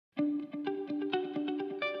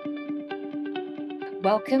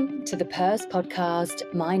Welcome to the PERS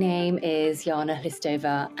podcast. My name is Jana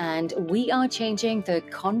Hlistova, and we are changing the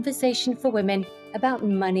conversation for women about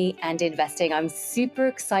money and investing. I'm super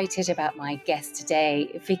excited about my guest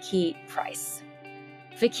today, Vicky Pryce.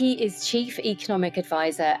 Vicky is Chief Economic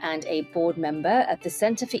Advisor and a board member at the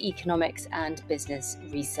Center for Economics and Business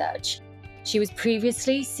Research. She was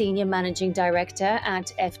previously Senior Managing Director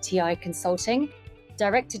at FTI Consulting,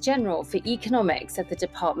 Director General for Economics at the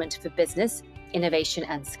Department for Business, Innovation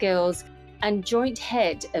and Skills, and Joint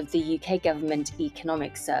Head of the UK Government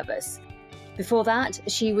Economic Service. Before that,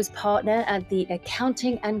 she was partner at the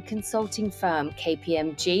accounting and consulting firm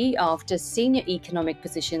KPMG after senior economic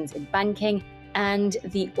positions in banking and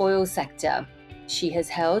the oil sector. She has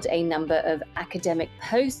held a number of academic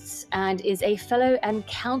posts and is a fellow and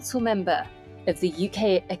council member of the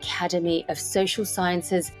UK Academy of Social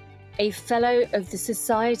Sciences, a fellow of the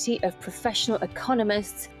Society of Professional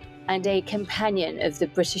Economists, and a companion of the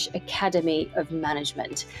British Academy of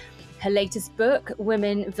Management. Her latest book,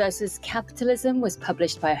 Women versus Capitalism, was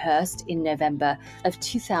published by Hurst in November of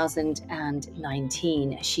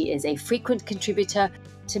 2019. She is a frequent contributor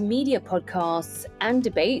to media podcasts and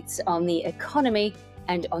debates on the economy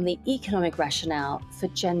and on the economic rationale for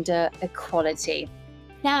gender equality.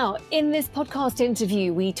 Now, in this podcast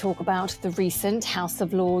interview, we talk about the recent House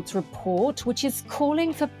of Lords report, which is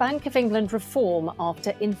calling for Bank of England reform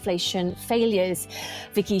after inflation failures.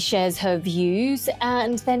 Vicky shares her views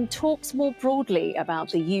and then talks more broadly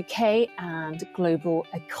about the UK and global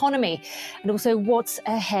economy, and also what's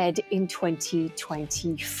ahead in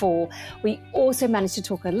 2024. We also managed to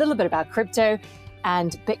talk a little bit about crypto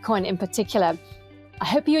and Bitcoin in particular. I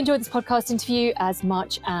hope you enjoyed this podcast interview as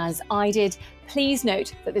much as I did. Please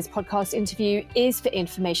note that this podcast interview is for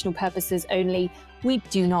informational purposes only. We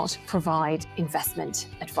do not provide investment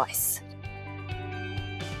advice.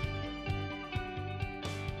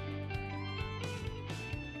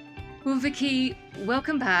 Well, Vicky,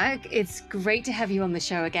 welcome back. It's great to have you on the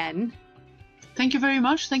show again. Thank you very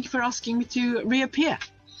much. Thank you for asking me to reappear.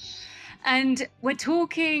 And we're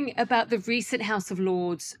talking about the recent House of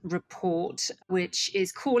Lords report, which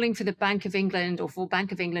is calling for the Bank of England or for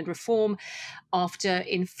Bank of England reform after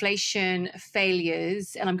inflation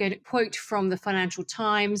failures. And I'm going to quote from the Financial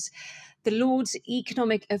Times. The Lords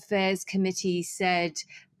Economic Affairs Committee said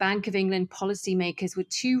Bank of England policymakers were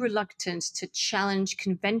too reluctant to challenge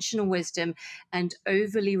conventional wisdom and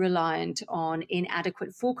overly reliant on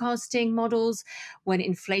inadequate forecasting models when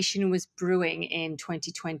inflation was brewing in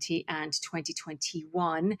 2020 and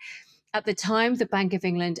 2021. At the time, the Bank of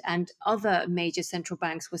England and other major central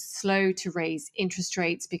banks were slow to raise interest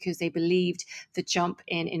rates because they believed the jump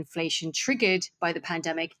in inflation triggered by the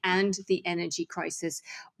pandemic and the energy crisis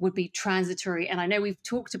would be transitory. And I know we've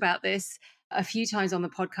talked about this a few times on the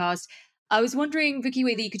podcast. I was wondering, Vicky,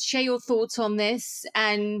 whether you could share your thoughts on this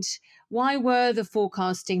and why were the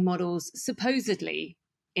forecasting models supposedly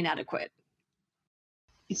inadequate?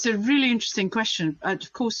 It's a really interesting question.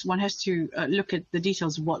 Of course, one has to look at the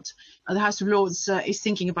details of what the House of Lords is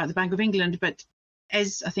thinking about the Bank of England. But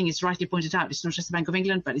as I think it's rightly pointed out, it's not just the Bank of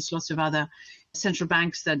England, but it's lots of other central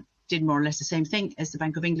banks that did more or less the same thing as the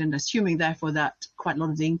Bank of England, assuming therefore that quite a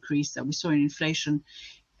lot of the increase that we saw in inflation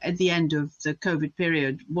at the end of the COVID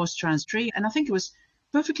period was transitory. And I think it was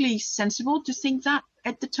perfectly sensible to think that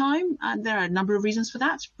at the time. And there are a number of reasons for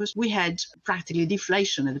that, because we had practically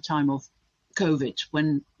deflation at the time of COVID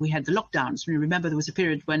when we had the lockdowns. Remember, there was a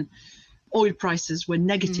period when oil prices were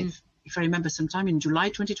negative. If I remember, sometime in July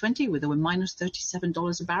 2020, where they were minus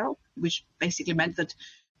 $37 a barrel, which basically meant that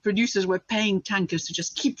producers were paying tankers to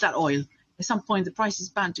just keep that oil. At some point, the price is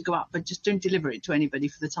bound to go up, but just don't deliver it to anybody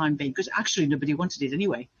for the time being, because actually nobody wanted it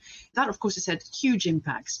anyway. That, of course, has had huge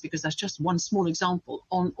impacts, because that's just one small example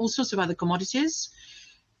on all sorts of other commodities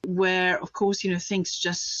where, of course, things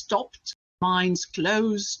just stopped, mines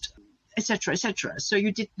closed, etc., etc. So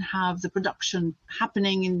you didn't have the production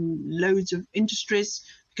happening in loads of industries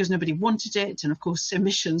because nobody wanted it. And of course,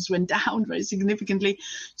 emissions went down very significantly.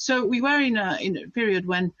 So we were in a period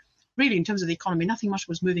when really, in terms of the economy, nothing much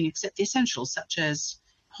was moving except the essentials, such as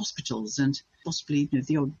hospitals and possibly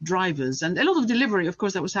the old drivers, and a lot of delivery, of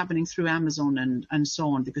course, that was happening through Amazon and so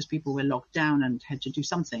on, because people were locked down and had to do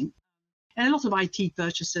something. And a lot of IT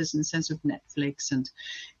purchases in the sense of Netflix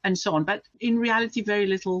and so on. But in reality, very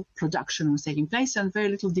little production was taking place and very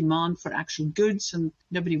little demand for actual goods. And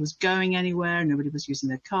nobody was going anywhere. Nobody was using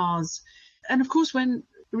their cars. And of course, when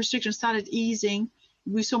restrictions started easing,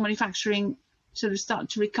 we saw manufacturing sort of start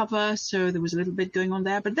to recover. So there was a little bit going on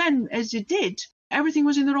there. But then, as it did, everything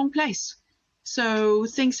was in the wrong place. So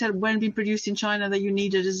things that weren't being produced in China that you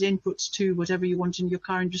needed as inputs to whatever you want in your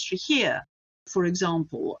car industry here for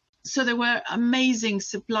example. So there were amazing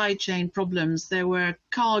supply chain problems. There were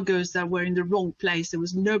cargoes that were in the wrong place. There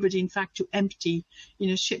was nobody, in fact, to empty,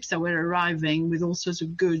 ships that were arriving with all sorts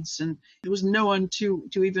of goods. And there was no one to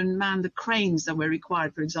even man the cranes that were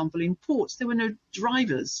required, for example, in ports. There were no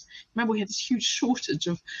drivers. Remember, we had this huge shortage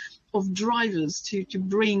of drivers to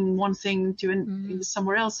bring one thing to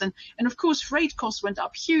somewhere else. And of course, freight costs went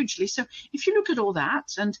up hugely. So if you look at all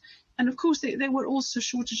that, and of course, there were also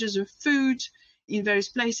shortages of food in various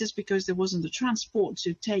places because there wasn't the transport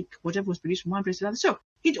to take whatever was produced from one place to another. So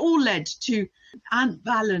it all led to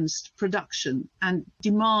unbalanced production and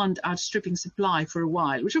demand outstripping supply for a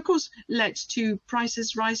while, which of course led to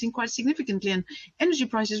prices rising quite significantly, and energy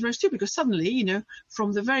prices rose too, because suddenly,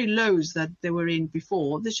 from the very lows that they were in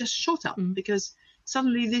before, they just shot up because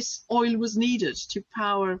suddenly this oil was needed to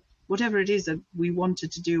power whatever it is that we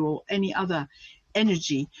wanted to do, or any other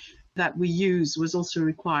energy that we use was also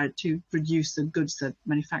required to produce the goods that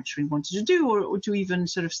manufacturing wanted to do, or to even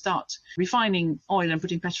sort of start refining oil and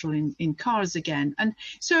putting petrol in cars again. And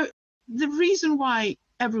so the reason why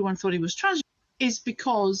everyone thought it was transient is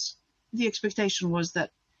because the expectation was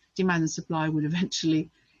that demand and supply would eventually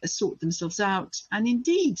sort themselves out. And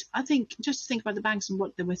indeed, I think, just to think about the banks and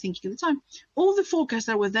what they were thinking at the time, all the forecasts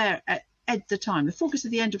that were there at the time, the forecasts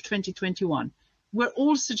at the end of 2021, were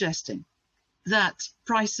all suggesting that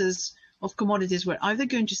prices of commodities were either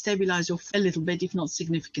going to stabilize off a little bit, if not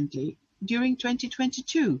significantly, during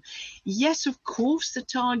 2022. Yes, of course, the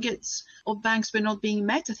targets of banks were not being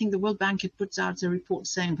met. I think the World Bank had put out a report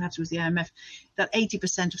saying, perhaps it was the IMF, that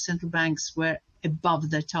 80% of central banks were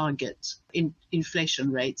above their target in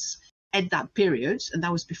inflation rates at that period, and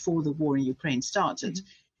that was before the war in Ukraine started.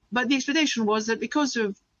 But the expectation was that because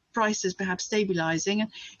of prices perhaps stabilizing,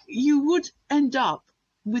 you would end up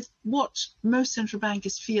with what most central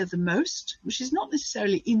bankers fear the most, which is not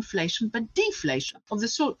necessarily inflation, but deflation of the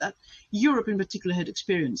sort that Europe in particular had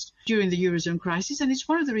experienced during the Eurozone crisis. And it's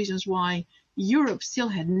one of the reasons why Europe still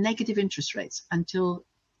had negative interest rates until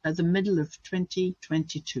the middle of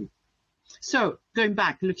 2022. So going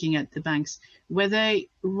back, looking at the banks, were they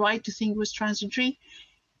right to think it was transitory?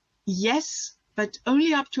 Yes, but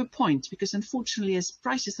only up to a point, because unfortunately, as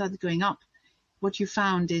prices started going up, what you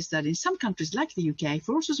found is that in some countries like the UK,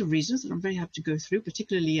 for all sorts of reasons that I'm very happy to go through,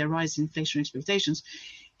 particularly a rise in inflation expectations,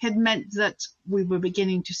 had meant that we were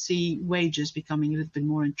beginning to see wages becoming a little bit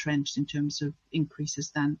more entrenched in terms of increases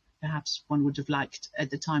than perhaps one would have liked at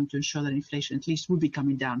the time, to ensure that inflation at least would be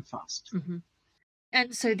coming down fast.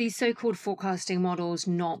 And so these so-called forecasting models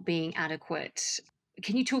not being adequate,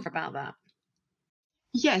 can you talk about that?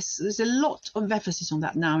 Yes, there's a lot of emphasis on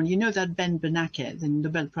that now. And you know that Ben Bernanke, the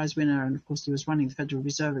Nobel Prize winner, and of course he was running the Federal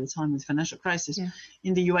Reserve at the time of the financial crisis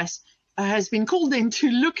in the US, has been called in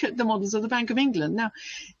to look at the models of the Bank of England. Now,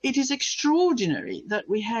 it is extraordinary that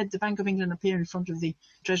we had the Bank of England appear in front of the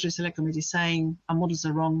Treasury Select Committee saying our models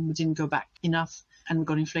are wrong, we didn't go back enough, and we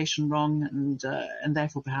got inflation wrong, and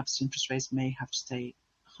therefore perhaps interest rates may have to stay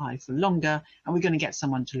high for longer, and we're going to get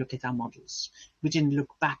someone to look at our models. We didn't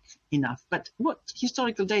look back enough. But what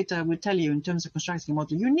historical data would tell you in terms of constructing a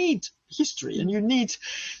model, you need history and you need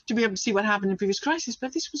to be able to see what happened in previous crises.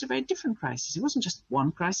 But this was a very different crisis. It wasn't just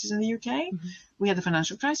one crisis in the UK. We had the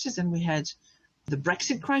financial crisis, and we had the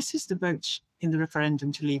Brexit crisis, the vote in the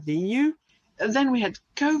referendum to leave the EU. Then we had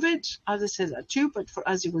COVID. Others said that too, but for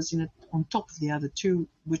us it was on top of the other two,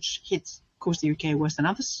 which hit, of course, the UK worse than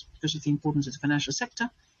others because of the importance of the financial sector.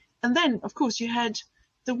 And then, of course, you had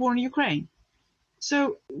the war in Ukraine.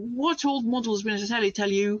 So what old models will necessarily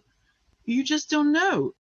tell you, you just don't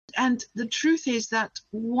know. And the truth is that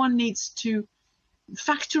one needs to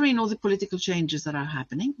factor in all the political changes that are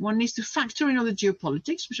happening. One needs to factor in all the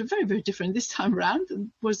geopolitics, which are very, very different this time around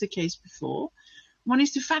than was the case before. One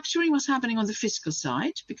needs to factor in what's happening on the fiscal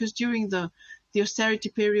side, because during the austerity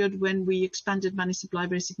period, when we expanded money supply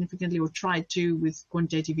very significantly, or tried to with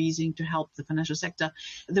quantitative easing to help the financial sector,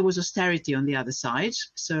 there was austerity on the other side.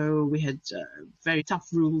 So we had very tough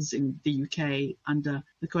rules in the UK under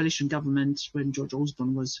the coalition government when George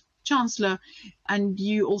Osborne was Chancellor. And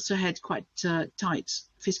you also had quite tight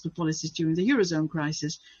fiscal policies during the Eurozone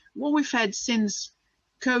crisis. What we've had since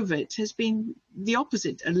COVID has been the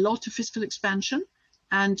opposite, a lot of fiscal expansion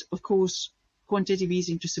and, of course, quantitative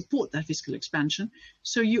easing to support that fiscal expansion.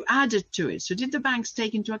 So you added to it. So did the banks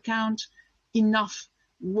take into account enough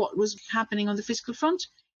what was happening on the fiscal front?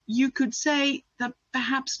 You could say that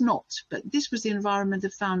perhaps not, but this was the environment they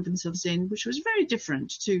found themselves in, which was very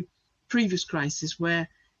different to previous crises where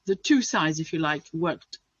the two sides, if you like,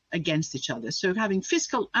 worked against each other. So having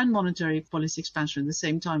fiscal and monetary policy expansion at the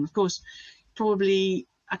same time, of course, probably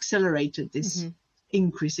accelerated this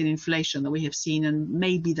increase in inflation that we have seen, and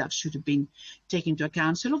maybe that should have been taken into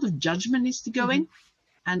account. So a lot of judgment needs to go in.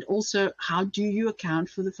 And also, how do you account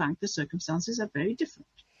for the fact the circumstances are very different?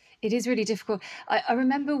 It is really difficult. I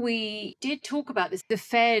remember we did talk about this. The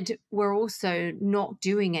Fed were also not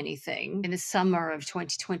doing anything in the summer of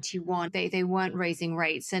 2021. They weren't raising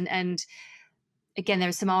rates. And again, there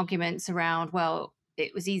are some arguments around, well,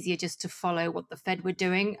 it was easier just to follow what the Fed were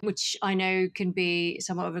doing, which I know can be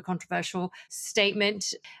somewhat of a controversial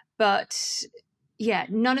statement. But yeah,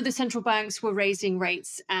 none of the central banks were raising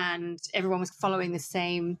rates and everyone was following the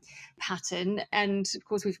same pattern. And of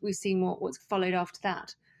course, we've seen what's followed after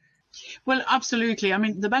that. Well, absolutely. I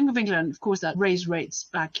mean, the Bank of England, of course, that raised rates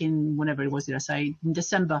back in whenever it was, did I say, in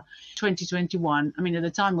December 2021. I mean, at the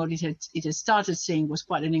time, what it had started seeing was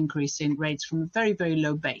quite an increase in rates from a very, very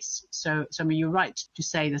low base. So I mean, you're right to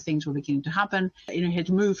say that things were beginning to happen. You know, it had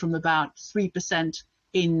moved from about 3%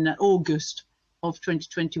 in August of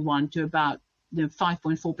 2021 to about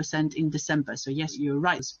 5.4% in December. So yes, you're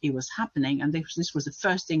right, it was happening. And this was the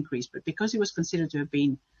first increase, but because it was considered to have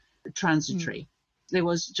been transitory, there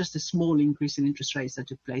was just a small increase in interest rates that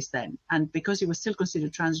took place then. And because it was still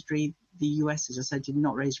considered transitory, the US, as I said, did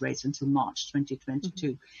not raise rates until March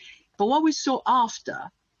 2022. But what we saw after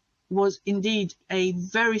was indeed a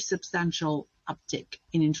very substantial uptick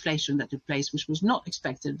in inflation that took place, which was not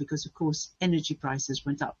expected because, of course, energy prices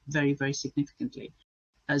went up very, very significantly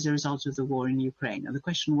as a result of the war in Ukraine. And the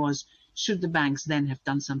question was, should the banks then have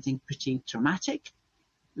done something pretty dramatic,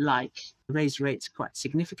 like raise rates quite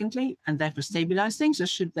significantly and therefore stabilize things, or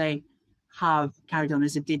should they have carried on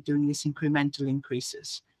as it did doing these incremental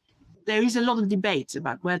increases? There is a lot of debate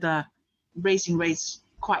about whether raising rates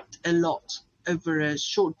quite a lot over a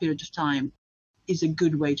short period of time is a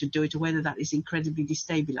good way to do it, or whether that is incredibly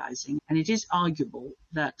destabilizing. And it is arguable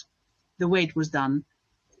that the way it was done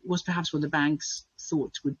was perhaps what the banks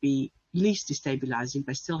thought would be least destabilizing,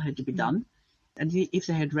 but still had to be done. And if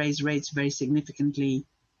they had raised rates very significantly,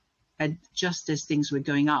 just as things were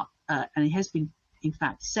going up, and it has been, in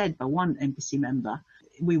fact, said by one MPC member,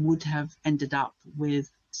 we would have ended up with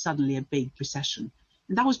suddenly a big recession.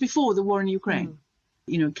 And that was before the war in Ukraine,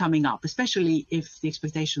 coming up, especially if the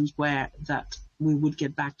expectations were that we would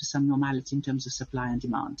get back to some normality in terms of supply and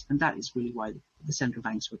demand. And that is really why the central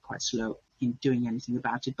banks were quite slow in doing anything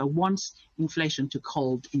about it. But once inflation took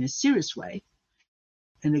hold in a serious way,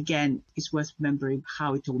 and again, it's worth remembering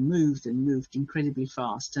how it all moved incredibly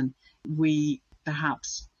fast. And we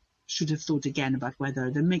perhaps should have thought again about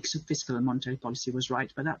whether the mix of fiscal and monetary policy was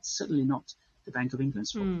right, but that's certainly not the Bank of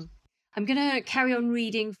England's fault. I'm going to carry on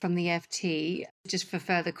reading from the FT, just for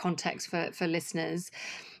further context for listeners.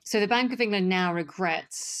 So the Bank of England now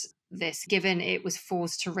regrets this, given it was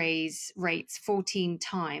forced to raise rates 14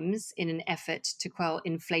 times in an effort to quell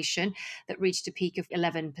inflation that reached a peak of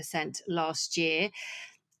 11% last year.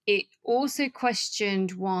 It also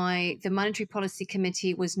questioned why the Monetary Policy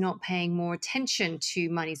Committee was not paying more attention to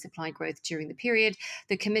money supply growth during the period.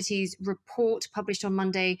 The committee's report, published on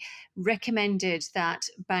Monday, recommended that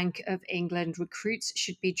Bank of England recruits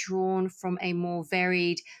should be drawn from a more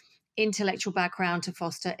varied intellectual background to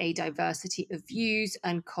foster a diversity of views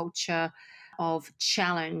and culture of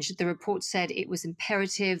challenge. The report said it was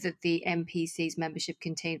imperative that the MPC's membership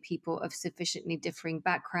contained people of sufficiently differing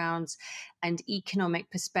backgrounds and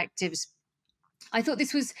economic perspectives. I thought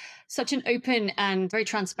this was such an open and very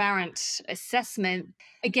transparent assessment.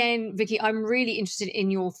 Again, Vicky, I'm really interested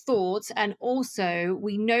in your thoughts. And also,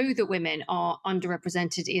 we know that women are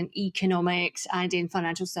underrepresented in economics and in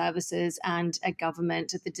financial services and at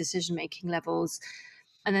government at the decision-making levels.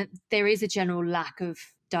 And that there is a general lack of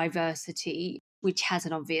diversity, which has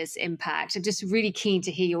an obvious impact. I'm just really keen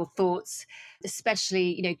to hear your thoughts,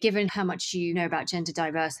 especially, given how much you know about gender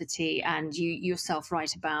diversity, and you yourself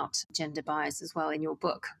write about gender bias as well in your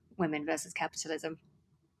book, Women versus Capitalism.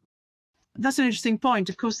 That's an interesting point.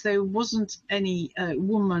 Of course, there wasn't any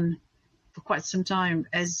woman for quite some time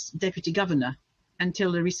as deputy governor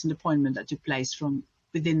until the recent appointment that took place from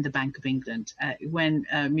within the Bank of England, when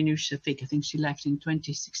Minouche Shafik, I think she left in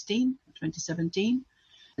 2017.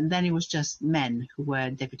 And then it was just men who were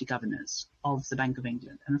deputy governors of the Bank of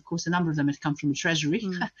England. And of course, a number of them had come from the Treasury.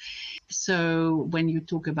 So when you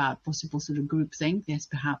talk about possible sort of groupthink, yes,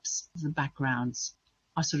 perhaps the backgrounds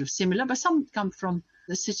are sort of similar, but some come from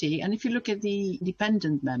the city. And if you look at the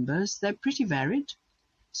dependent members, they're pretty varied.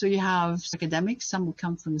 So you have academics, some will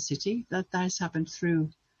come from the city. That has happened through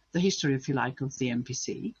the history, if you like, of the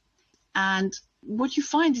MPC. And what you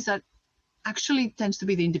find is that actually it tends to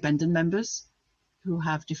be the independent members who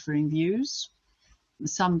have differing views.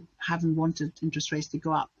 Some haven't wanted interest rates to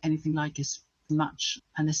go up anything like as much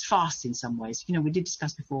and as fast in some ways. We did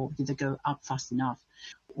discuss before, did they go up fast enough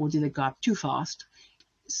or did they go up too fast?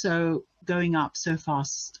 So going up so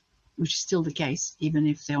fast, which is still the case, even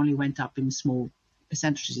if they only went up in small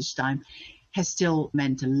percentages each time, has still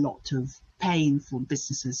meant a lot of pain for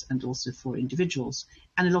businesses and also for individuals.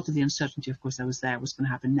 And a lot of the uncertainty, of course, that was there, was going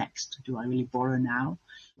to happen next. Do I really borrow now?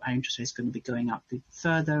 Are interest rates going to be going up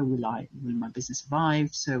further? Will my business survive?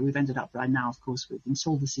 So we've ended up right now, of course, with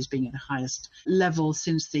insolvencies being at the highest level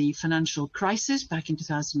since the financial crisis back in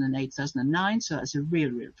 2008, 2009. So that's a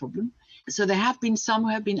real problem. So there have been some who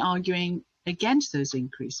have been arguing against those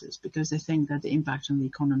increases because they think that the impact on the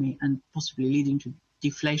economy and possibly leading to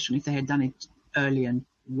deflation, if they had done it earlier,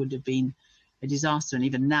 would have been a disaster, and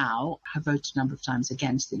even now have voted a number of times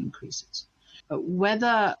against the increases. But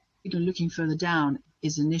whether looking further down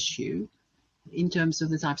is an issue in terms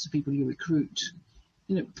of the types of people you recruit,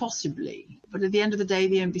 possibly. But at the end of the day,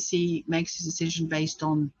 the MPC makes its decision based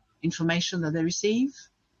on information that they receive.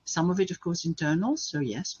 Some of it, of course, internal. So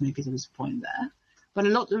yes, maybe there was a point there. But a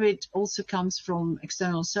lot of it also comes from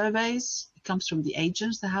external surveys. It comes from the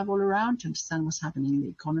agents they have all around to understand what's happening in the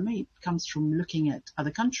economy. It comes from looking at other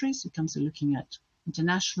countries. It comes from looking at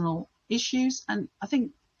international issues. And I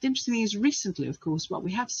think the interesting thing is recently, of course, what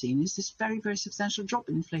we have seen is this very, very substantial drop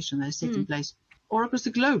in inflation that is taking place all across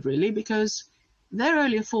the globe, really, because their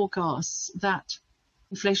earlier forecasts that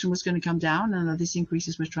inflation was going to come down and that these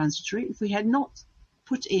increases were transitory, if we had not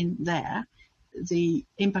put in there the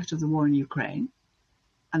impact of the war in Ukraine,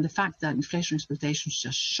 and the fact that inflation expectations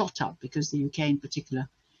just shot up because the UK in particular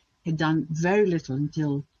had done very little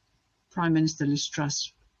until Prime Minister Liz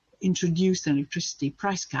Truss introduced an electricity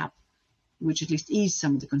price cap, which at least eased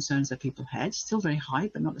some of the concerns that people had. Still very high,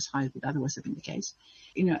 but not as high as would otherwise have been the case.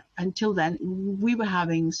 Until then, we were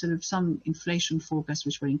having sort of some inflation forecasts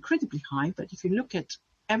which were incredibly high. But if you look at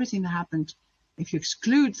everything that happened, if you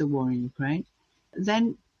exclude the war in Ukraine,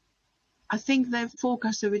 then I think their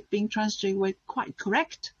forecast of it being transitory were quite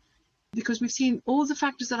correct, because we've seen all the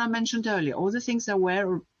factors that I mentioned earlier, all the things that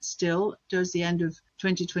were still towards the end of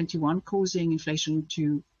 2021 causing inflation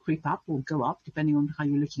to creep up or go up, depending on how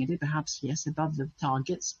you're looking at it, perhaps, yes, above the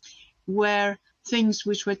targets, were things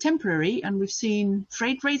which were temporary. And we've seen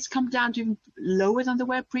freight rates come down to even lower than they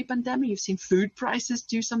were pre-pandemic. You've seen food prices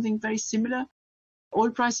do something very similar.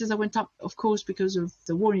 Oil prices that went up, of course, because of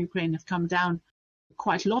the war in Ukraine have come down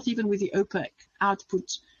quite a lot, even with the OPEC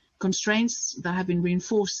output constraints that have been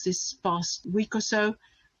reinforced this past week or so.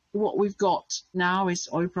 What we've got now is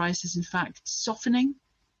oil prices, in fact, softening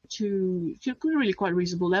to really quite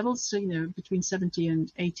reasonable levels, so, between $70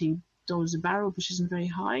 and $80 a barrel, which isn't very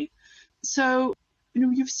high. So,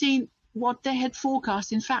 you've seen what they had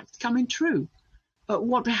forecast, in fact, coming true. But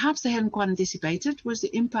what perhaps they hadn't quite anticipated was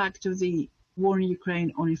the impact of the war in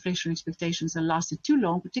Ukraine on inflation expectations that lasted too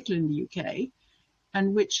long, particularly in the UK,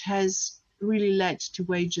 and which has really led to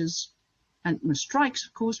wages and strikes,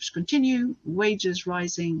 of course, which continue, wages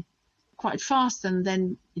rising quite fast, and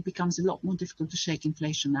then it becomes a lot more difficult to shake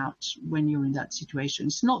inflation out when you're in that situation.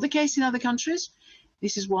 It's not the case in other countries.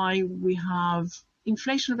 This is why we have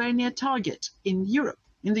inflation very near target in Europe,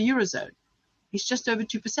 in the Eurozone. It's just over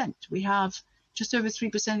 2%. We have just over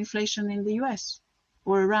 3% inflation in the US,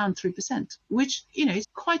 or around 3%, which, is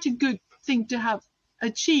quite a good thing to have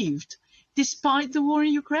achieved despite the war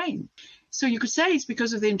in Ukraine. So you could say it's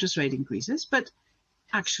because of the interest rate increases, but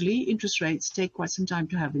actually interest rates take quite some time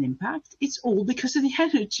to have an impact. It's all because of the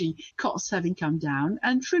energy costs having come down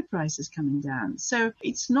and food prices coming down. So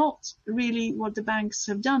it's not really what the banks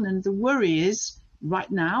have done. And the worry is right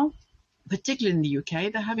now, particularly in the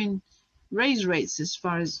UK, they're having raised rates as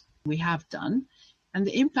far as we have done, and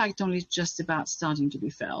the impact only is just about starting to be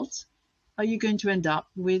felt. Are you going to end up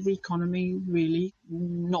with the economy really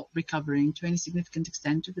not recovering to any significant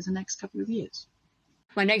extent over the next couple of years?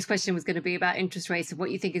 My next question was going to be about interest rates and what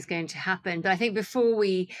you think is going to happen. But I think before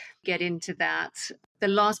we get into that, the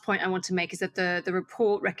last point I want to make is that the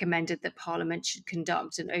report recommended that Parliament should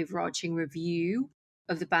conduct an overarching review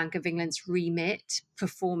of the Bank of England's remit,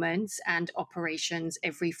 performance and operations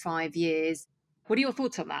every 5 years. What are your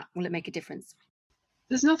thoughts on that? Will it make a difference?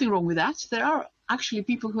 There's nothing wrong with that. There are actually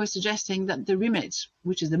people who are suggesting that the remit,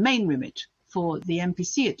 which is the main remit for the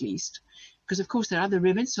MPC at least, because of course there are other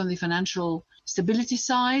remits on the financial stability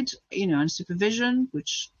side, and supervision,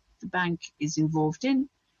 which the bank is involved in,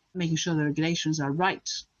 making sure the regulations are right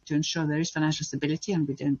to ensure there is financial stability and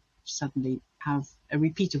we don't suddenly have a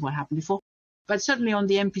repeat of what happened before. But certainly on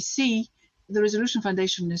the MPC, the Resolution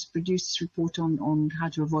Foundation has produced this report on how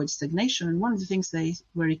to avoid stagnation. And one of the things they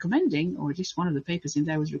were recommending, or at least one of the papers in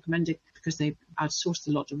there was recommended, because they outsourced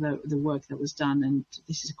a lot of the work that was done, and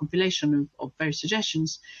this is a compilation of various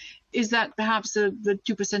suggestions, is that perhaps the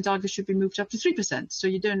 2% target should be moved up to 3%. So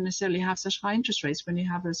you don't necessarily have such high interest rates when you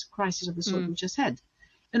have a crisis of the sort we just had.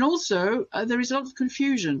 And also, there is a lot of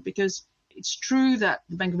confusion, because it's true that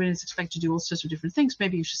the Bank of England is expected to do all sorts of different things.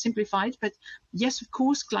 Maybe you should simplify it. But yes, of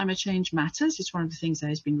course, climate change matters. It's one of the things that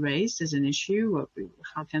has been raised as an issue.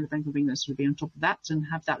 How can the Bank of England sort of be on top of that and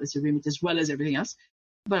have that as a remit as well as everything else?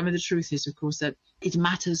 But I mean, the truth is, of course, that it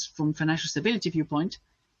matters from financial stability viewpoint,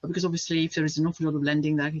 because obviously if there is an awful lot of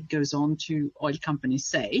lending that goes on to oil companies,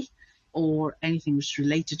 say, or anything which is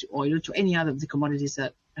related to oil or to any other of the commodities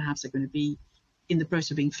that perhaps are going to be in the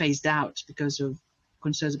process of being phased out because of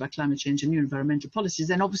concerns about climate change and new environmental policies,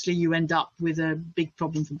 then obviously you end up with a big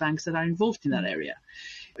problem for banks that are involved in that area.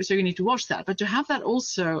 So you need to watch that. But to have that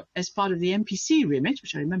also as part of the MPC remit,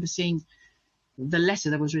 which I remember seeing the letter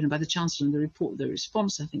that was written by the Chancellor and the report, the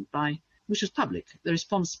response, I think, which was public, the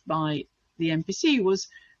response by the MPC was,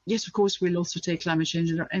 yes, of course, we'll also take climate change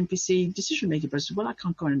in our MPC decision-making process. Well, I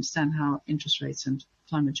can't quite understand how interest rates and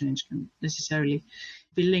climate change can necessarily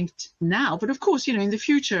be linked now. But of course, in the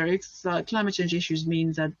future, if climate change issues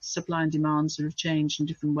mean that supply and demand sort of change in a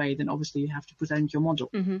different way, then obviously you have to put that into your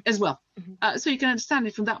model as well. So you can understand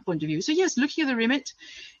it from that point of view. So yes, looking at the remit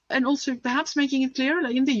and also perhaps making it clear,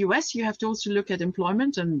 like in the US, you have to also look at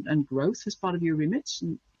employment and growth as part of your remit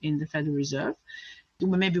in the Federal Reserve.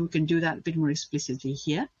 Maybe we can do that a bit more explicitly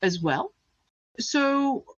here as well.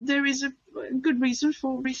 So there is a good reason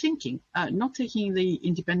for rethinking, not taking the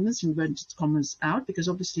independence, inverted commas, out, because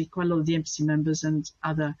obviously quite a lot of the MPC members and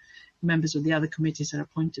other members of the other committees are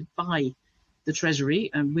appointed by the Treasury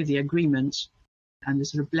and with the agreement and the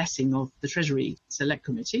sort of blessing of the Treasury Select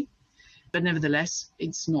Committee. But nevertheless,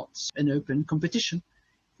 it's not an open competition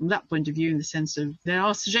from that point of view, in the sense of there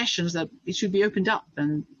are suggestions that it should be opened up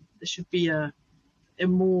and there should be a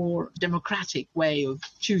more democratic way of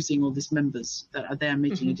choosing all these members that are there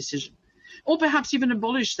making a decision. Or perhaps even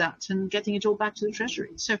abolish that and getting it all back to the Treasury.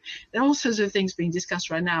 So there are all sorts of things being discussed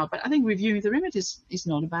right now. But I think reviewing the remit is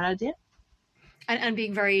not a bad idea. And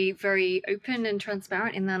being very, very open and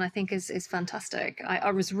transparent in that, I think, is fantastic. I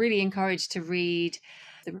was really encouraged to read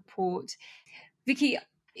the report. Vicky,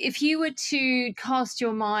 if you were to cast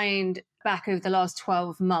your mind back over the last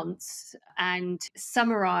 12 months and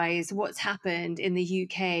summarize what's happened in the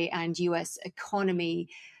UK and US economy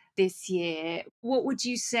this year, what would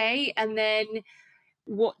you say? And then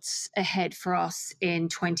what's ahead for us in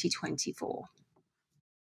 2024?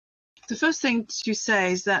 The first thing to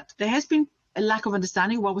say is that there has been a lack of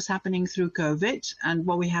understanding of what was happening through COVID. And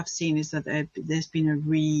what we have seen is that there's been a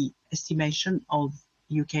re-estimation of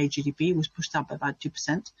UK GDP was pushed up by about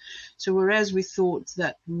 2%. So whereas we thought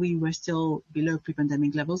that we were still below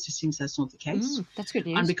pre-pandemic levels, it seems that's not the case. That's good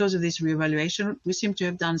news. And because of this reevaluation, we seem to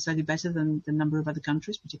have done slightly better than the number of other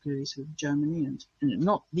countries, particularly sort of Germany and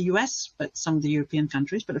not the US, but some of the European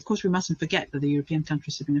countries. But of course, we mustn't forget that the European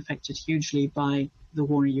countries have been affected hugely by the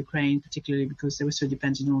war in Ukraine, particularly because they were so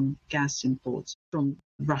dependent on gas imports from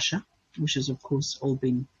Russia, which has, of course, all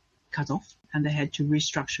been cut off, and they had to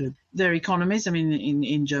restructure their economies. I mean,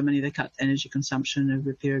 in Germany, they cut energy consumption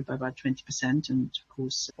over a period by about 20%. And of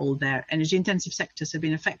course, all their energy intensive sectors have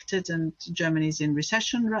been affected, and Germany is in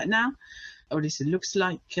recession right now, or at least it looks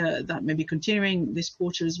like that may be continuing this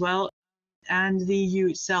quarter as well. And the EU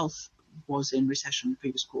itself was in recession the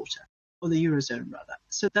previous quarter, or the Eurozone rather.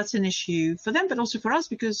 So that's an issue for them, but also for us,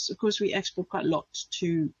 because of course we export quite a lot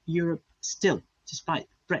to Europe still, despite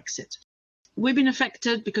Brexit. We've been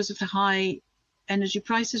affected because of the high energy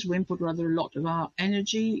prices. We import rather a lot of our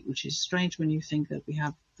energy, which is strange when you think that we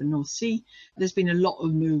have the North Sea. There's been a lot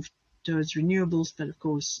of move towards renewables, but of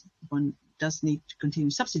course one does need to continue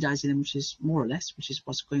subsidizing them, which is more or less, which is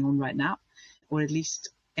what's going on right now. Or at least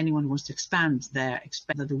anyone who wants to expand there,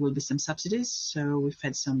 expect that there will be some subsidies. So we've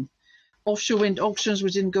had some offshore wind auctions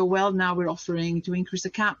which didn't go well. Now we're offering to increase the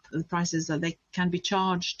cap, the prices that they can be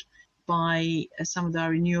charged by some of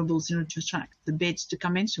our renewables in order to attract the bids to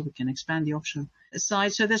come in, so we can expand the offshore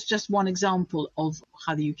side. So that's just one example of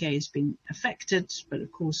how the UK has been affected. But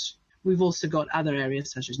of course, we've also got other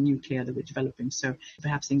areas such as nuclear that we're developing. So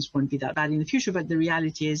perhaps things won't be that bad in the future. But the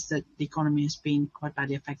reality is that the economy has been quite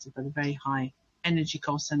badly affected by the very high energy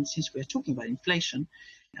costs. And since we're talking about inflation,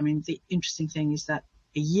 I mean, the interesting thing is that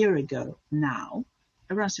a year ago now,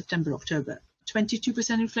 around September, October,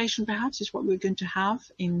 22% inflation perhaps is what we're going to have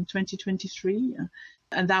in 2023.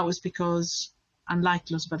 And that was because, unlike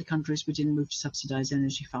lots of other countries, we didn't move to subsidize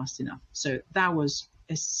energy fast enough. So that was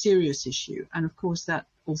a serious issue. And of course, that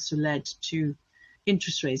also led to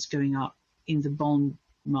interest rates going up in the bond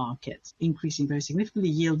market, increasing very significantly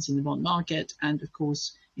yields in the bond market. And of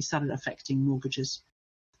course, it started affecting mortgages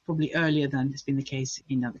probably earlier than has been the case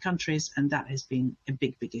in other countries. And that has been a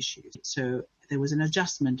big, big issue. So there was an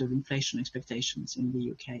adjustment of inflation expectations in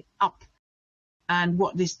the UK up. And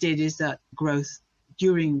what this did is that growth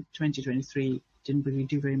during 2023 didn't really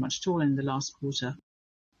do very much at all. In the last quarter,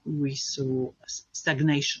 we saw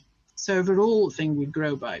stagnation. So overall, I think we'd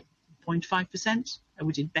grow by 0.5%.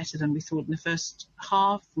 We did better than we thought in the first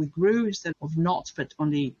half. We grew instead of not, but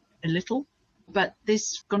only a little. But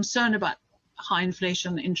this concern about high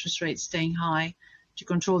inflation, interest rates staying high to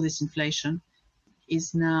control this inflation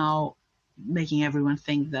is now making everyone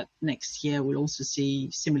think that next year we'll also see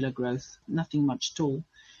similar growth, nothing much at all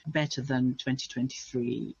better than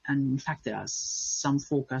 2023. And in fact, there are some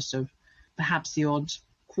forecasts of perhaps the odd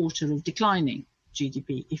quarter of declining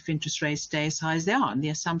GDP if interest rates stay as high as they are. And the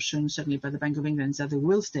assumption, certainly by the Bank of England, is that they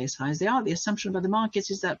will stay as high as they are. The assumption by the markets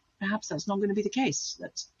is that perhaps that's not going to be the case,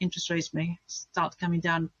 that interest rates may start coming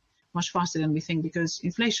down much faster than we think because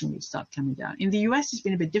inflation will start coming down. In the US, it's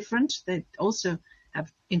been a bit different. They also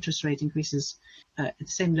have interest rate increases at the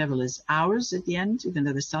same level as ours at the end, even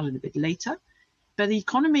though they started a bit later. But the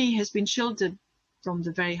economy has been shielded from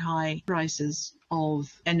the very high prices of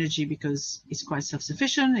energy because it's quite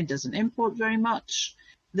self-sufficient. It doesn't import very much.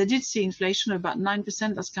 They did see inflation of about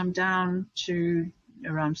 9%. That's come down to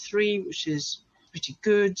around 3%, which is pretty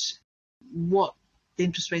good. What the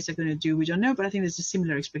interest rates are going to do, we don't know, but I think there's a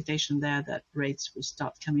similar expectation there that rates will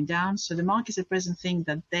start coming down. So the markets at present think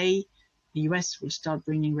that the US will start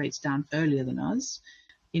bringing rates down earlier than us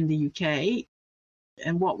in the UK.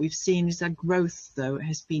 And what we've seen is that growth, though,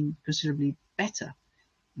 has been considerably better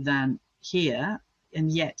than here,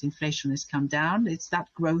 and yet inflation has come down. It's that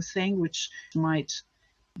growth thing which might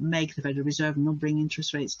make the Federal Reserve not bring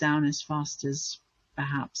interest rates down as fast as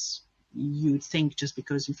perhaps you'd think, just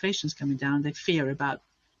because inflation is coming down. They fear about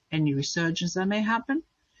any resurgence that may happen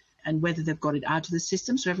and whether they've got it out of the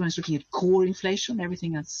system. So everyone's looking at core inflation,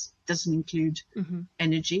 everything that doesn't include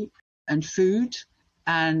energy and food.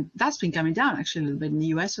 And that's been coming down actually a little bit in the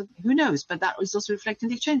US. So who knows? But that was also reflecting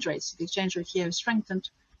the exchange rates. The exchange rate here has strengthened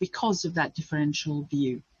because of that differential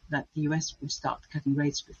view that the US would start cutting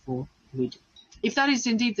rates before we do. If that is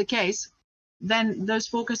indeed the case, then those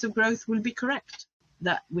forecasts of growth will be correct,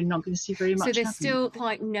 that we're not going to see very much So they're happening. still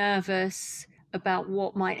quite nervous about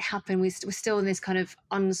what might happen. We're still in this kind of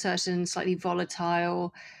uncertain, slightly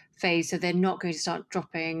volatile phase. So they're not going to start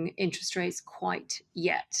dropping interest rates quite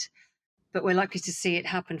yet. But we're likely to see it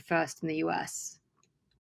happen first in the US.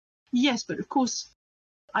 Yes, but of course,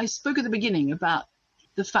 I spoke at the beginning about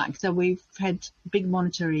the fact that we've had big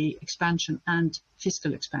monetary expansion and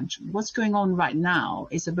fiscal expansion. What's going on right now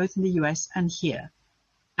is that both in the US and here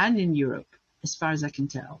and in Europe, as far as I can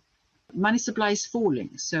tell, money supply is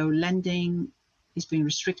falling. So lending is being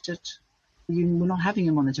restricted. We're not having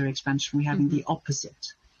a monetary expansion. We're having the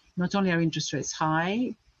opposite. Not only are interest rates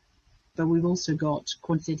high, but we've also got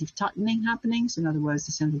quantitative tightening happening. So in other words,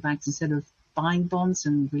 the central banks, instead of buying bonds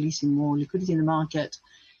and releasing more liquidity in the market,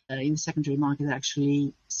 in the secondary market, they're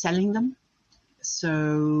actually selling them.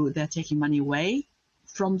 So they're taking money away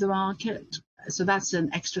from the market. So that's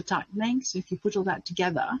an extra tightening. So if you put all that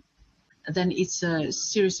together, then it's a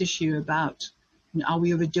serious issue about, are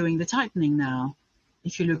we overdoing the tightening now?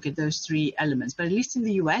 If you look at those three elements. But at least in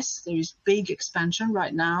the US, there is big expansion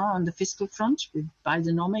right now on the fiscal front with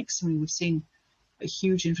Bidenomics. I mean, we've seen a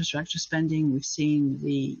huge infrastructure spending. We've seen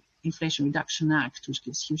the Inflation Reduction Act, which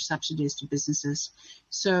gives huge subsidies to businesses.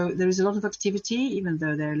 So there is a lot of activity, even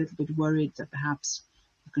though they're a little bit worried that perhaps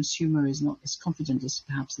the consumer is not as confident as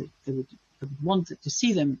perhaps they would have wanted to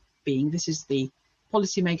see them being. This is the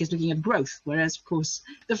policymakers looking at growth, whereas of course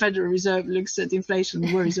the Federal Reserve looks at inflation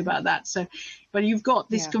and worries about that. So, but you've got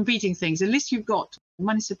these competing things. At least you've got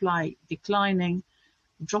money supply declining,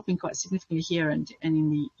 dropping quite significantly here and in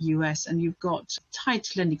the US, and you've got tight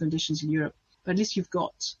lending conditions in Europe. But at least you've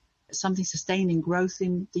got something sustaining growth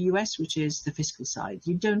in the US, which is the fiscal side.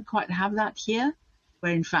 You don't quite have that here,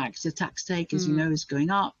 where in fact the tax take, as you know, is going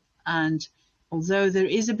up. And although there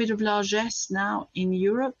is a bit of largesse now in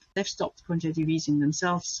Europe, they've stopped quantitative easing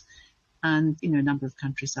themselves. And, a number of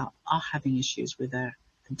countries are having issues with their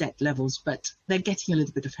debt levels, but they're getting a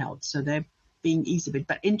little bit of help. So they're being eased a bit.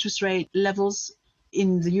 But interest rate levels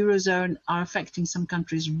in the Eurozone are affecting some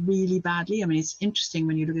countries really badly. I mean, it's interesting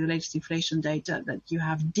when you look at the latest inflation data that you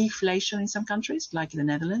have deflation in some countries, like the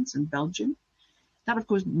Netherlands and Belgium. That, of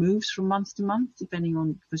course, moves from month to month, depending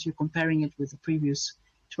on, because you're comparing it with the previous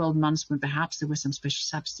 12 months when perhaps there were some special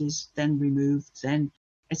subsidies, then removed, then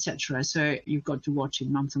etc. So you've got to watch it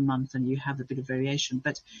month on month, and you have a bit of variation.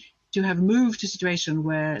 But to have moved to a situation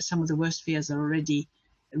where some of the worst fears are already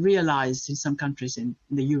realized in some countries in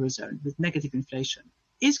the Eurozone with negative inflation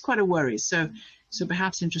is quite a worry. So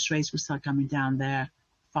perhaps interest rates will start coming down there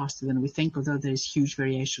faster than we think, although there is huge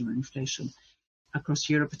variation in inflation across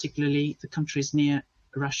Europe, particularly the countries near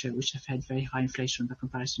Russia, which have had very high inflation by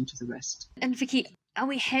comparison to the rest. And Vicky, are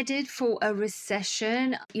we headed for a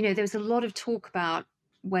recession? There was a lot of talk about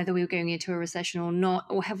whether we were going into a recession or not,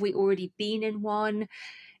 or have we already been in one?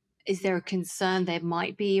 Is there a concern there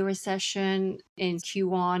might be a recession in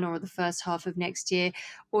Q1 or the first half of next year,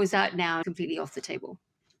 or is that now completely off the table?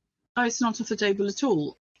 Oh, it's not off the table at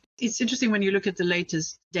all. It's interesting when you look at the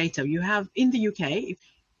latest data. You have in the UK,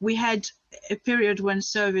 we had a period when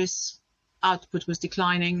service output was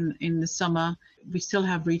declining in the summer. We still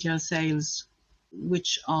have retail sales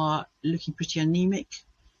which are looking pretty anemic.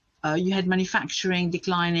 You had manufacturing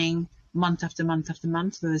declining month after month after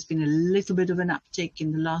month. There's been a little bit of an uptick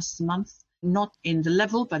in the last month, not in the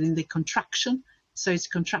level, but in the contraction. So it's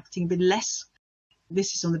contracting a bit less.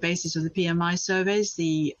 This is on the basis of the PMI surveys,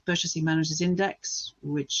 the Purchasing Managers Index,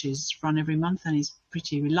 which is run every month and is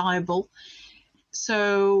pretty reliable.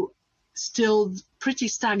 So still pretty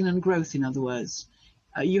stagnant growth, in other words.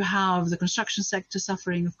 You have the construction sector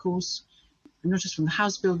suffering, of course, not just from the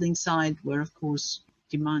house building side, where, of course,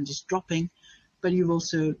 demand is dropping, but you've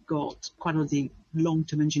also got quite a lot of the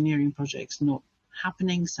long-term engineering projects not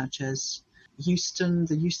happening, such as the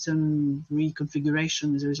Houston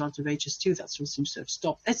reconfiguration as a result of HS2, that sort of seems to have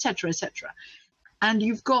stopped, etc., etc. And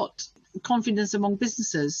you've got confidence among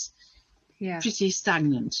businesses pretty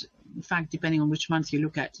stagnant. In fact, depending on which month you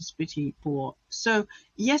look at, it's pretty poor. So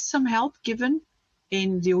yes, some help given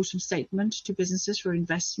in the autumn statement to businesses for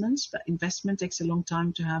investments, but investment takes a long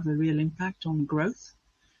time to have a real impact on growth.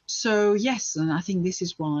 So yes, and I think this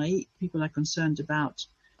is why people are concerned about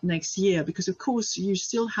next year, because of course you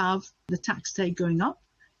still have the tax take going up.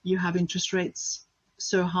 You have interest rates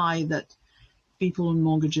so high that people on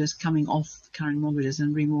mortgages coming off current mortgages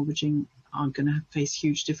and remortgaging are going to face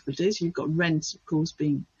huge difficulties. You've got rents, of course,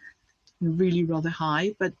 being really rather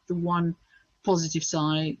high, but the one positive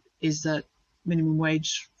side is that minimum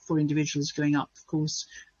wage for individuals going up, of course,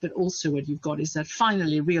 but also what you've got is that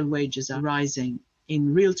finally real wages are rising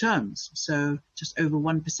in real terms, so just over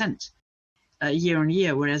 1% year on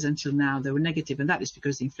year, whereas until now they were negative, and that is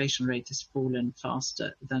because the inflation rate has fallen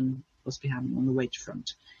faster than what's been happening on the wage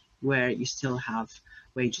front, where you still have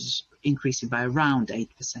wages increasing by around 8%.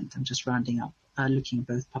 I'm just rounding up, looking at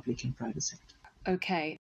both public and private sector.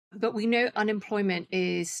 Okay. But we know unemployment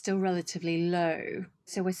is still relatively low,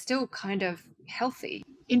 so we're still kind of healthy.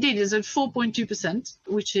 Indeed, it's at 4.2%,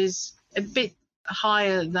 which is a bit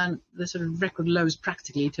higher than the sort of record lows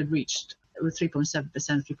practically it had reached with 3.7%,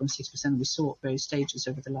 3.6% we saw at various stages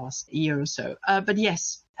over the last year or so. But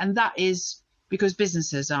yes, and that is because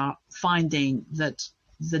businesses are finding that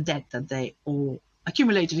the debt that they all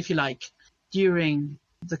accumulated, if you like, during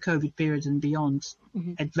the COVID period and beyond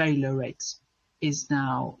at very low rates is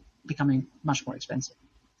now becoming much more expensive.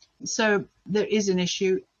 So there is an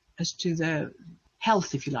issue as to the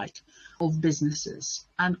health, if you like, of businesses.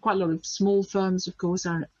 And quite a lot of small firms, of course,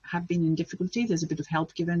 have been in difficulty. There's a bit of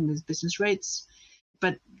help given with business rates,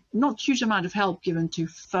 but not huge amount of help given to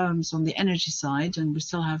firms on the energy side. And we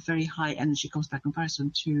still have very high energy costs by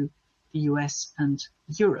comparison to the US and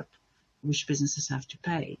Europe, which businesses have to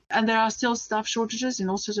pay. And there are still staff shortages in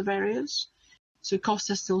all sorts of areas. So costs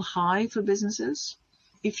are still high for businesses.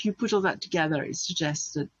 If you put all that together, it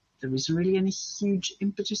suggests that there isn't really any huge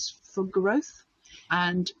impetus for growth.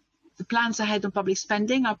 And the plans ahead on public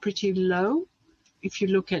spending are pretty low. If you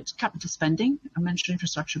look at capital spending, I mentioned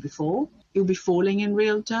infrastructure before, it will be falling in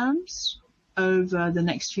real terms over the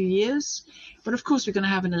next few years. But of course, we're going to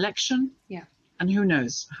have an election. Yeah. And who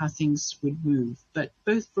knows how things would move. But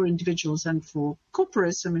both for individuals and for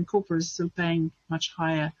corporates, I mean, corporates are still paying much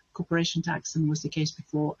higher corporation tax than was the case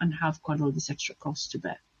before and have quite a lot of this extra costs to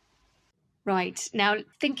bear. Right. Now,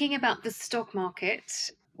 thinking about the stock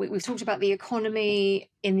market, we've talked about the economy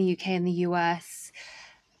in the UK and the US.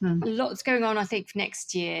 Lots going on, I think, for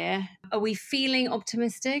next year. Are we feeling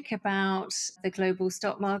optimistic about the global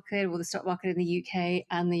stock market or the stock market in the UK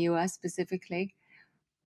and the US specifically?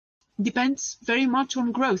 Depends very much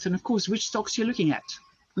on growth and, of course, which stocks you're looking at.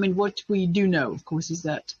 I mean, what we do know, of course, is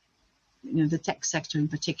that the tech sector in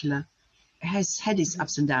particular has had its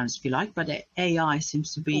ups and downs, if you like, but AI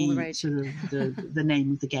seems to be sort of the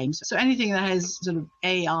name of the game. So anything that has sort of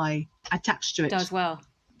AI attached to it does well.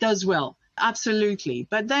 Does well, absolutely.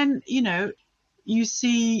 But then, you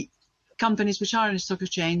see companies which are in a stock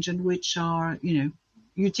exchange and which are,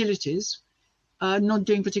 utilities not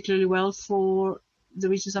doing particularly well for the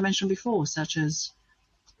reasons I mentioned before, such as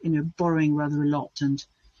borrowing rather a lot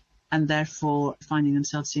and therefore finding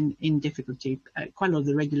themselves in difficulty. Quite a lot of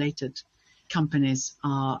the regulated companies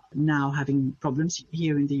are now having problems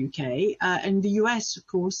here in the UK. In the US, of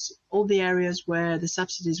course, all the areas where the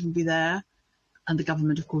subsidies will be there, and the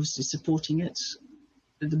government, of course, is supporting it,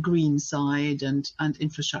 the green side and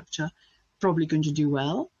infrastructure, probably going to do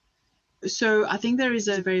well. So I think there is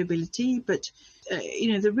a variability, but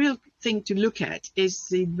the real thing to look at is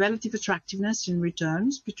the relative attractiveness in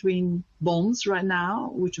returns between bonds right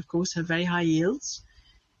now, which of course have very high yields,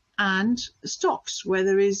 and stocks where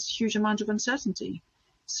there is huge amount of uncertainty.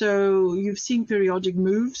 So you've seen periodic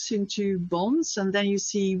moves into bonds, and then you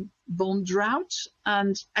see bond drought,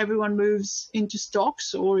 and everyone moves into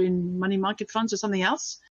stocks or in money market funds or something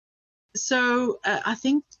else. So I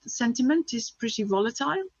think sentiment is pretty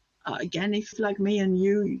volatile. Again, if like me and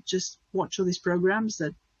you just watch all these programs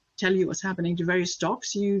that tell you what's happening to various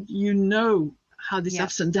stocks, you know how these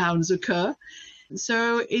ups and downs occur.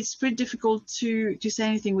 So it's pretty difficult to say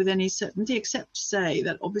anything with any certainty, except to say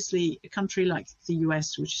that obviously a country like the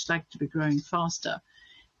US, which is likely to be growing faster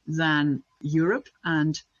than Europe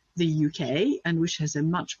and the UK, and which has a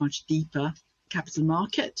much, much deeper capital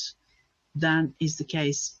market than is the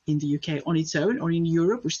case in the UK on its own, or in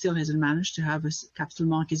Europe, which still hasn't managed to have a capital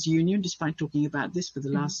markets union, despite talking about this for the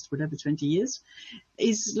last, 20 years,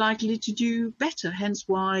 is likely to do better. Hence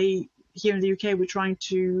why here in the UK, we're trying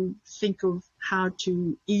to think of how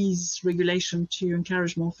to ease regulation to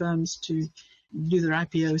encourage more firms to do their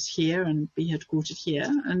IPOs here and be headquartered here,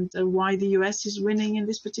 and why the US is winning in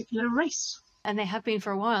this particular race. And they have been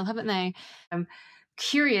for a while, haven't they? I'm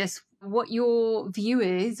curious what your view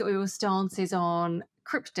is or your stance is on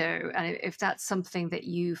crypto, and if that's something that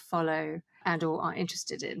you follow and or are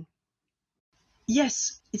interested in.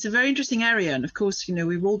 Yes, it's a very interesting area. And of course,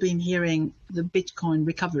 we've all been hearing the Bitcoin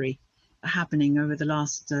recovery happening over the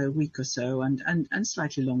last week or so and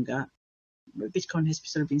slightly longer. Bitcoin has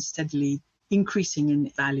sort of been steadily increasing in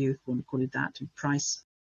value, if you want to call it that, in price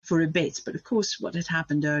for a bit. But of course, what had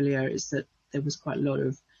happened earlier is that there was quite a lot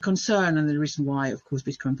of concern, and the reason why, of course,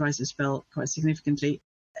 Bitcoin prices fell quite significantly,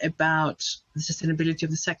 about the sustainability of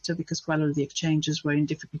the sector, because quite a lot of the exchanges were in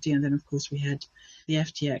difficulty. And then, of course, we had the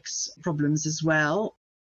FTX problems as well.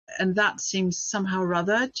 And that seems somehow or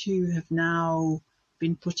other to have now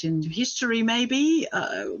been put into history, maybe.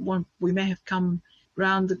 We may have come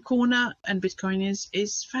round the corner and Bitcoin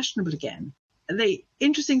is fashionable again. The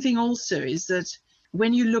interesting thing also is that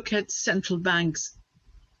when you look at central banks'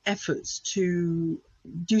 efforts to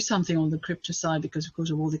do something on the crypto side, because of course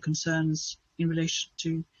of all the concerns in relation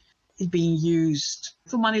to it being used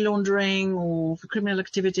for money laundering or for criminal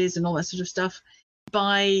activities and all that sort of stuff,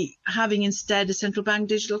 by having instead a central bank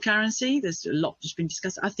digital currency, there's a lot that's been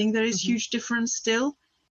discussed. I think there is huge difference still.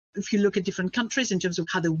 If you look at different countries in terms of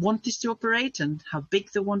how they want this to operate and how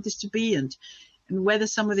big they want this to be, and whether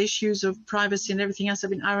some of the issues of privacy and everything else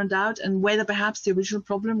have been ironed out, and whether perhaps the original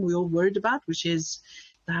problem we all worried about, which is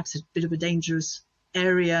perhaps a bit of a dangerous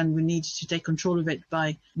area and we need to take control of it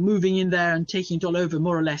by moving in there and taking it all over,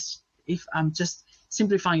 more or less. If I'm just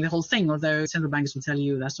simplifying the whole thing, although central banks will tell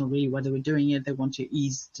you that's not really why they were doing it. They want to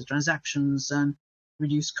ease the transactions and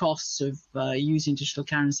reduce costs of using digital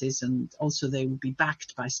currencies, and also they will be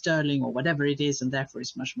backed by sterling or whatever it is, and therefore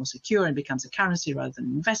it's much more secure and becomes a currency rather than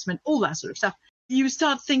an investment, all that sort of stuff. You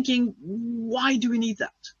start thinking, why do we need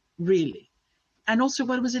that, really? And also,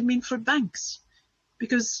 what does it mean for banks?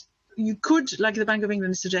 Because you could, like the Bank of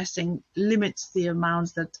England is suggesting, limit the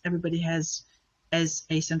amount that everybody has as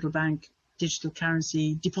a central bank digital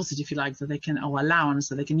currency deposit, if you like, that they can, or allowance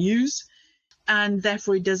that they can use. And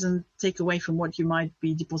therefore it doesn't take away from what you might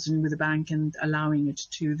be depositing with the bank and allowing it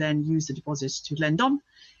to then use the deposits to lend on.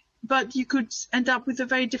 But you could end up with a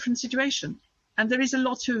very different situation. And there is a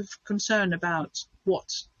lot of concern about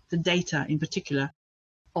what the data in particular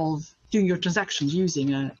of doing your transactions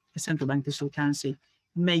using a central bank digital currency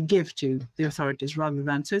may give to the authorities, rather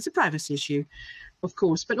than, so it's a privacy issue, of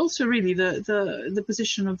course, but also really the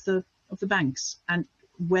position of the banks, and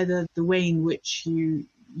whether the way in which you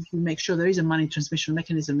make sure there is a money transmission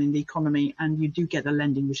mechanism in the economy and you do get the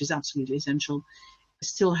lending, which is absolutely essential,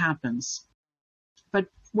 still happens. But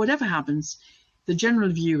whatever happens, the general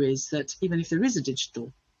view is that even if there is a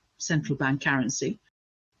digital central bank currency,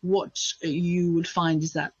 what you would find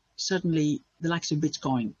is that certainly the likes of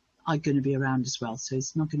Bitcoin are going to be around as well. So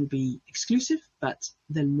it's not going to be exclusive, but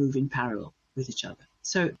they'll move in parallel with each other.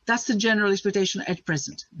 So that's the general expectation at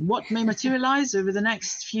present. What may materialize over the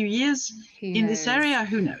next few years in this area,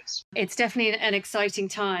 who knows? It's definitely an exciting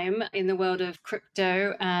time in the world of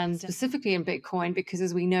crypto and specifically in Bitcoin, because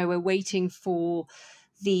as we know, we're waiting for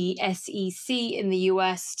the SEC in the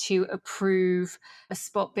US to approve a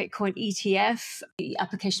spot Bitcoin ETF. The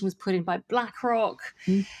application was put in by BlackRock,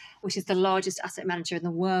 which is the largest asset manager in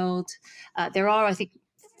the world. There are, I think,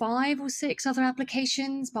 5 or 6 other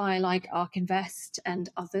applications by like ARK Invest and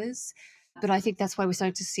others. But I think that's why we're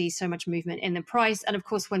starting to see so much movement in the price. And of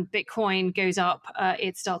course, when Bitcoin goes up,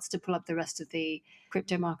 it starts to pull up the rest of the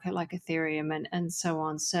crypto market like Ethereum and so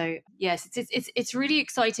on. So yes, it's really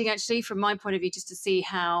exciting actually from my point of view, just to see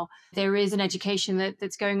how there is an education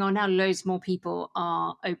that's going on now. Loads more people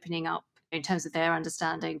are opening up in terms of their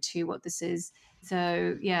understanding to what this is.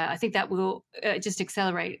 So yeah, I think that will just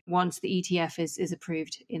accelerate once the ETF is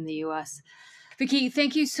approved in the US. Vicky,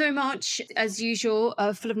 thank you so much, as usual,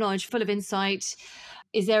 full of knowledge, full of insight.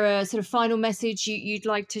 Is there a sort of final message you'd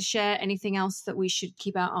like to share? Anything else that we should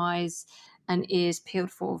keep our eyes and ears peeled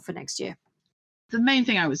for next year? The main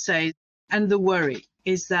thing I would say, and the worry,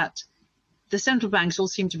 is that the central banks all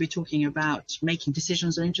seem to be talking about making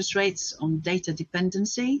decisions on interest rates on data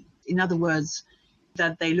dependency. In other words,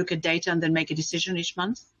 that they look at data and then make a decision each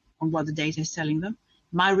month on what the data is telling them.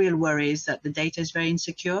 My real worry is that the data is very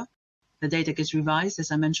insecure. The data gets revised,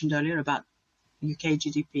 as I mentioned earlier, about UK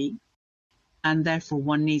GDP. And therefore,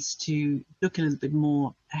 one needs to look a little bit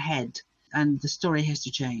more ahead, and the story has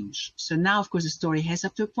to change. So now, of course, the story has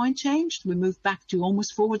up to a point changed. We moved back to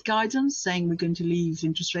almost forward guidance, saying we're going to leave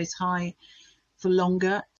interest rates high for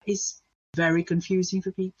longer. Is very confusing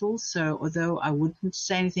for people. So although I wouldn't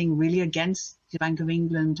say anything really against the Bank of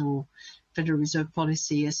England or Federal Reserve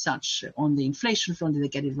policy as such on the inflation front, did they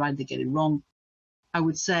get it right, they get it wrong, I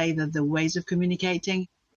would say that the ways of communicating,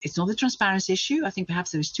 it's not a transparency issue. I think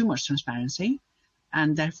perhaps there is too much transparency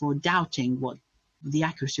and therefore doubting what the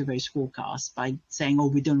accuracy of various forecasts by saying, oh,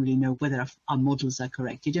 we don't really know whether our models are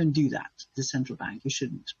correct. You don't do that, the central bank. You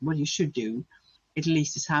shouldn't. What you should do, at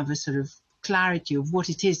least, is have a sort of clarity of what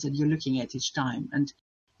it is that you're looking at each time. And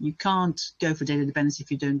you can't go for data dependency if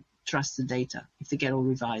you don't trust the data, if they get all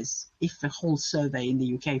revised. If a whole survey in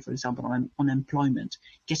the UK, for example, on employment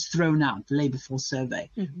gets thrown out, the labour force survey,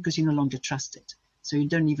 because you no longer trust it. So you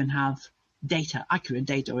don't even have data, accurate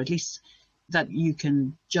data, or at least that you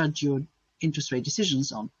can judge your interest rate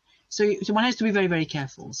decisions on. So one has to be very, very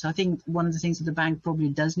careful. So I think one of the things that the bank probably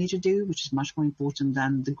does need to do, which is much more important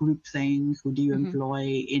than the group thing, who do you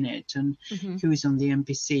employ in it and who is on the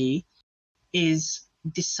MPC, is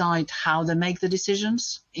decide how they make the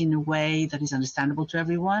decisions in a way that is understandable to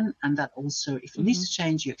everyone, and that also, if it needs to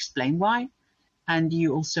change, you explain why, and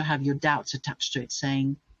you also have your doubts attached to it,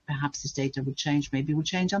 saying perhaps this data will change, maybe we'll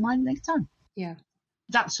change our mind next time. Yeah.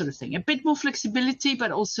 That sort of thing. A bit more flexibility,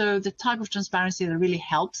 but also the type of transparency that really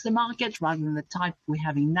helps the market rather than the type we're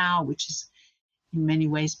having now, which is in many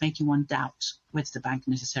ways making one doubt whether the bank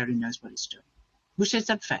necessarily knows what it's doing. Which is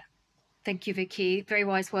that fair? Thank you, Vicky. Very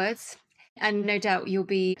wise words. And no doubt you'll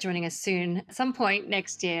be joining us soon at some point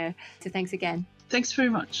next year. So thanks again. Thanks very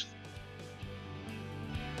much.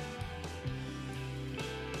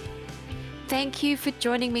 Thank you for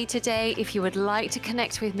joining me today. If you would like to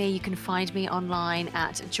connect with me, you can find me online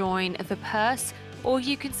at Join the Purse, or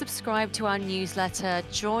you can subscribe to our newsletter,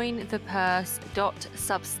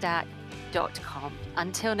 jointhepurse.substack.com.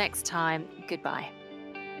 Until next time, goodbye.